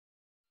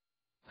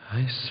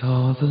I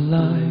saw the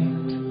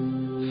light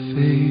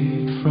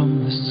fade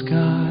from the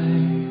sky.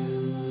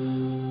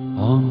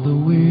 On the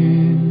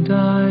wind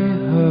I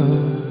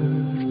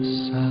heard a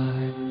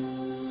sigh.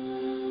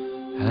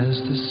 As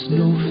the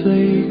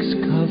snowflakes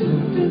cover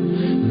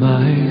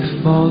my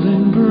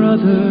fallen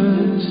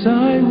brothers,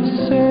 I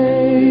will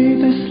say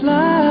this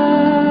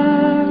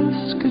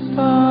last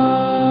goodbye.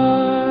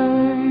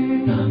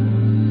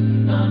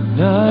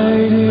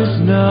 Night is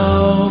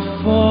now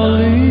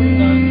falling,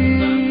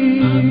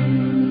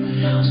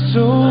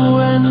 so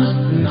ends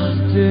this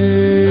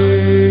day.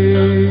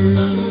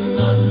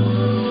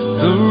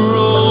 The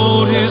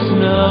road is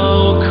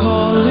now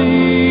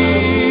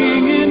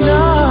calling, and I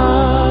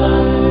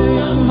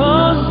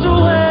must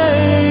away.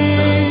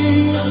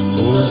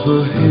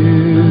 Over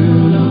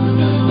hill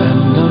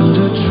and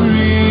under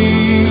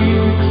tree,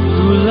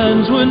 through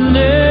lands where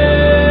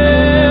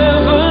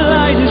never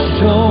light is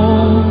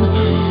shown,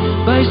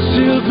 by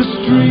silver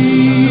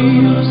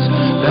streams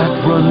that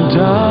run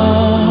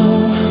down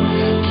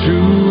to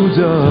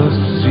the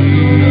sea.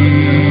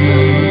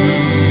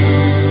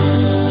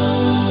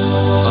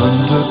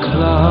 Under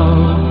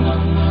cloud,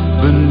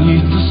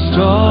 beneath the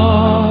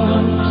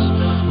stars,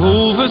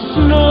 over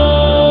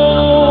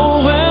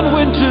snow and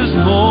winter's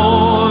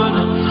morn,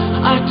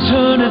 I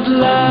turn at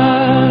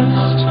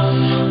last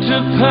to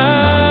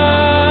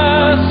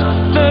pass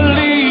the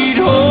lead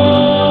home.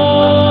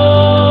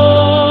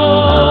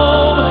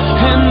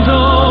 And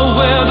though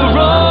where the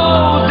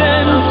road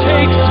then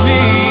takes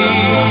me,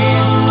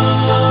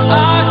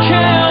 I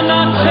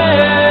cannot tell.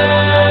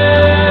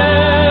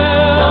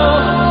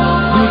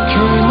 We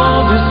came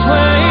all this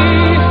way,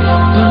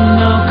 but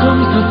now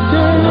comes the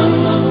day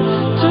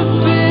to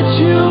bid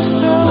you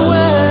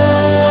farewell.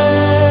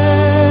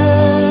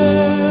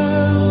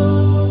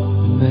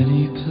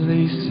 Many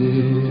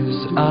places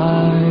I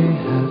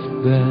have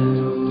been,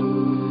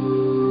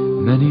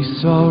 many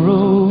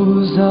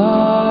sorrows I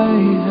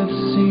have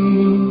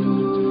seen,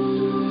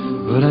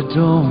 but I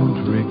don't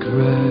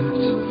regret,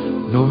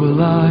 nor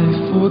will I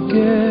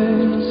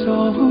forget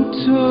all who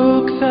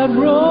took that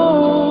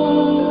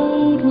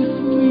road with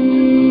me.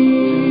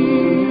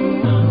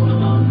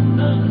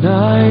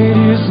 Night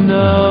is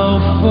now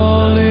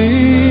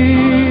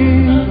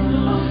falling,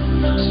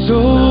 so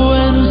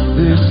ends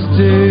this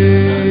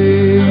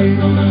day.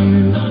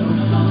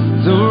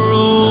 The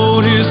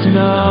road is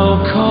now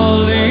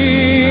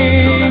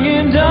calling,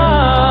 and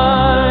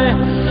I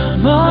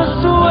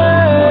must away.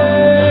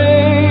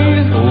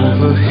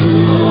 Over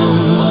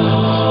hill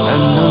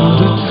and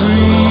under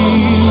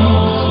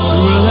trees,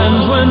 through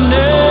lands where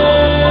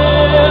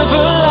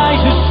never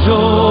light is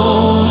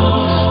shown,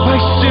 by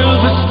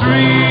silver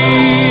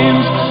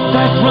streams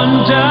that run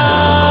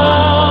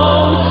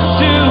down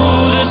to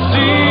the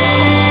sea.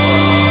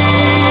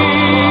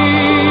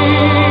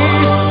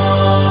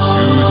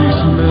 To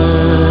these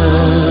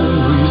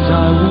memories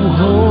I will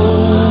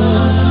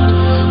hold,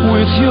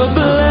 with your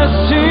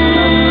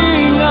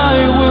blessing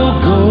I will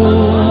go,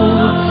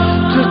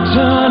 to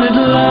turn at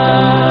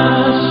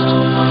last,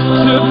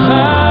 to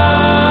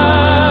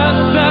pass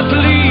that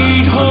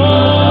lead home.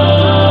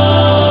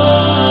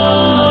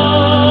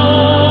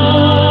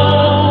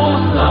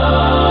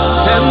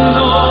 And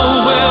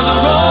though where the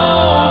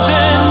road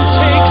then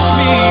takes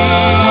me,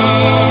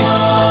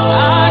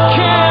 I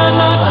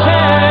cannot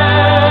tell.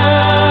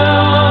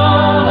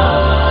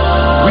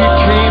 We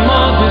came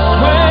all this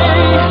way,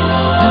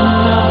 and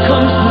now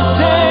comes the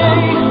day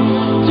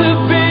to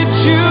bid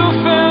you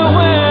farewell.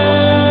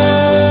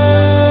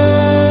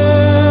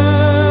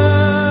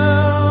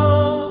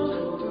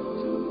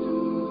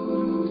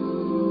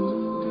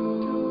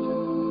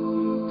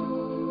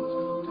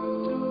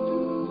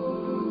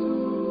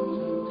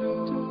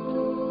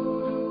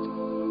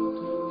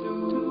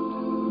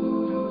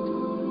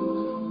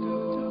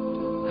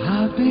 I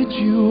bid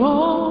you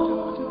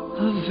all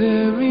a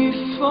very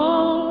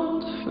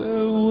fond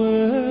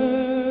farewell.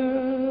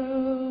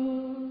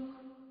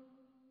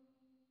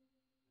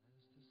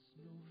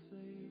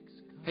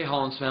 Hey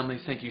Hollens family,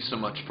 thank you so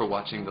much for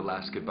watching The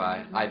Last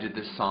Goodbye. I did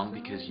this song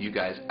because you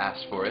guys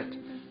asked for it,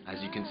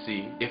 as you can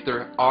see. If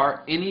there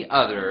are any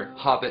other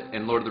Hobbit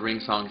and Lord of the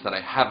Rings songs that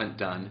I haven't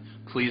done,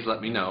 please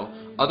let me know.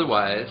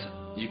 Otherwise,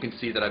 you can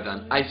see that I've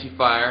done Icy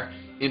Fire,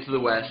 Into the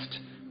West,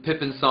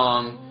 Pippin's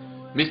Song,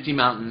 Misty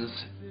Mountains,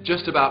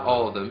 just about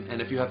all of them.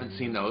 And if you haven't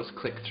seen those,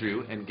 click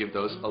through and give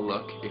those a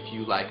look. If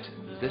you liked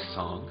this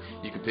song,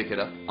 you can pick it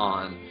up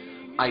on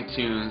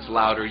iTunes,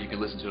 louder, you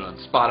can listen to it on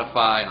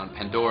Spotify, on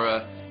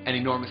Pandora. An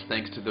enormous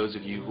thanks to those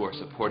of you who are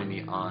supporting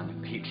me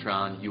on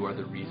Patreon. You are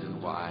the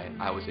reason why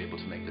I was able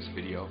to make this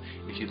video.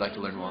 If you'd like to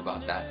learn more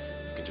about that,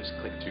 you can just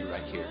click through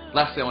right here.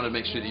 Lastly, I want to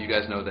make sure that you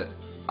guys know that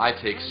I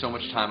take so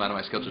much time out of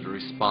my schedule to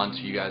respond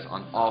to you guys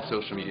on all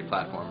social media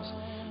platforms.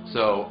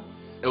 So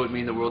it would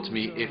mean the world to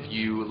me if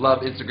you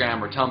love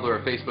Instagram or Tumblr or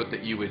Facebook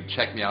that you would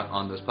check me out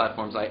on those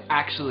platforms. I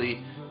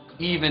actually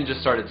even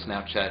just started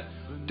Snapchat.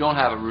 Don't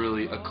have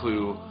really a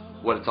clue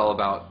what it's all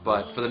about,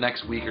 but for the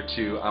next week or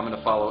two I'm going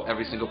to follow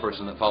every single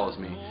person that follows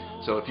me.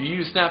 So if you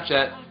use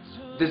Snapchat,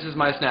 this is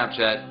my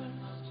Snapchat.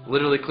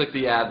 literally click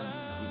the Add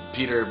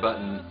Peter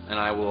button and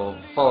I will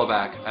follow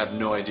back. I have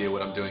no idea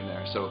what I'm doing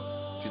there. So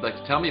if you'd like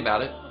to tell me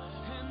about it,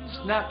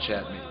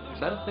 Snapchat me. Is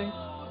that a thing?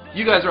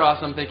 You guys are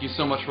awesome. Thank you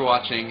so much for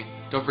watching.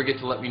 Don't forget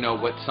to let me know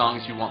what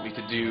songs you want me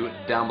to do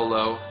down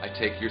below. I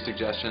take your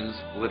suggestions.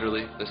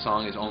 Literally, the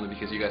song is only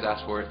because you guys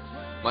asked for it.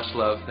 Much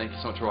love. Thank you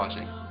so much for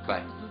watching.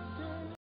 Bye.